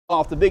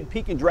Off the big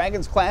Pekin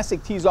Dragons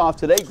Classic tees off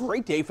today.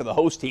 Great day for the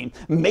host team.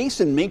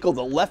 Mason Minkle,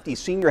 the lefty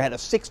senior, had a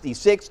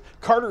 66.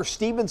 Carter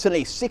Stevenson,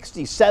 a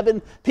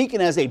 67.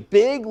 Pekin has a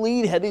big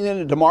lead heading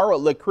into tomorrow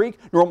at Lick Creek.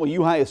 Normal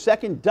U High is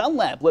second.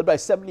 Dunlap led by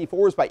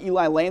 74s by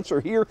Eli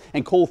Lancer here,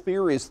 and Cole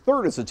Fear is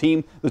third as a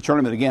team. The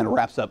tournament again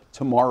wraps up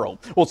tomorrow.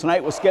 Well,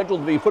 tonight was scheduled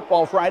to be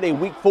Football Friday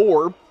Week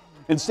 4.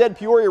 Instead,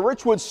 Peoria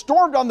Richwood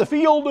stormed on the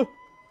field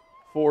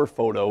for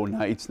photo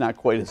nights. Not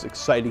quite as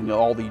exciting,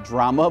 all the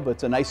drama, but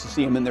it's nice to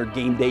see them in their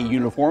game day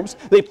uniforms.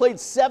 They played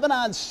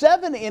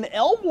 7-on-7 in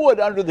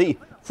Elmwood under the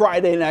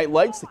Friday night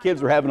lights. The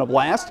kids were having a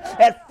blast.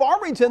 At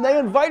Farmington, they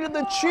invited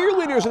the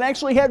cheerleaders and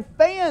actually had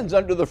fans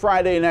under the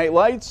Friday night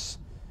lights.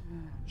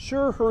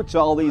 Sure hurts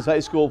all these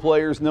high school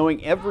players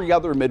knowing every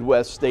other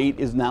Midwest state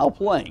is now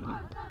playing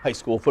high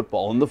school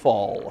football in the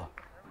fall.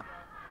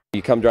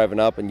 You come driving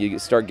up and you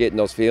start getting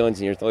those feelings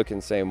and you're looking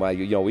saying,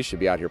 well, we should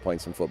be out here playing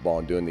some football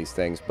and doing these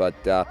things. But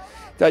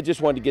I just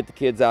wanted to get the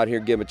kids out here,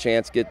 give them a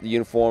chance, get the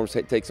uniforms,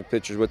 take some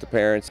pictures with the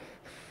parents.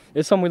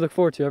 It's something we look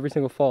forward to every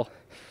single fall.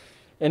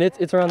 And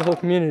it's around the whole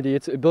community.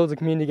 It builds a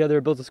community together,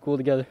 it builds a school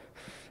together.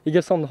 It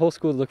gives something the whole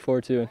school to look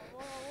forward to.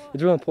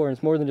 It's really important.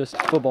 It's more than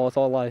just football, it's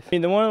all life. I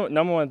mean, the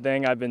number one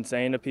thing I've been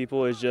saying to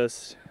people is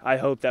just, I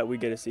hope that we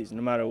get a season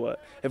no matter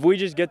what. If we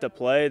just get to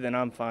play, then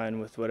I'm fine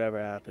with whatever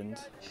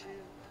happens.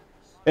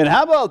 And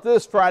how about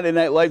this Friday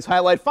Night Lights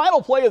highlight?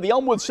 Final play of the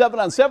Elmwood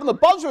 7-on-7. The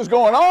buzzer's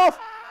going off.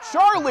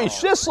 Charlie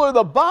Schisler,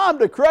 the bomb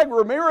to Craig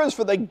Ramirez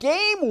for the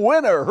game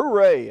winner.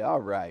 Hooray. All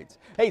right.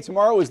 Hey,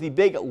 tomorrow is the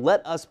big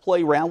Let Us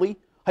Play rally,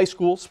 high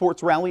school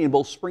sports rally in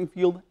both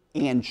Springfield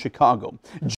and Chicago.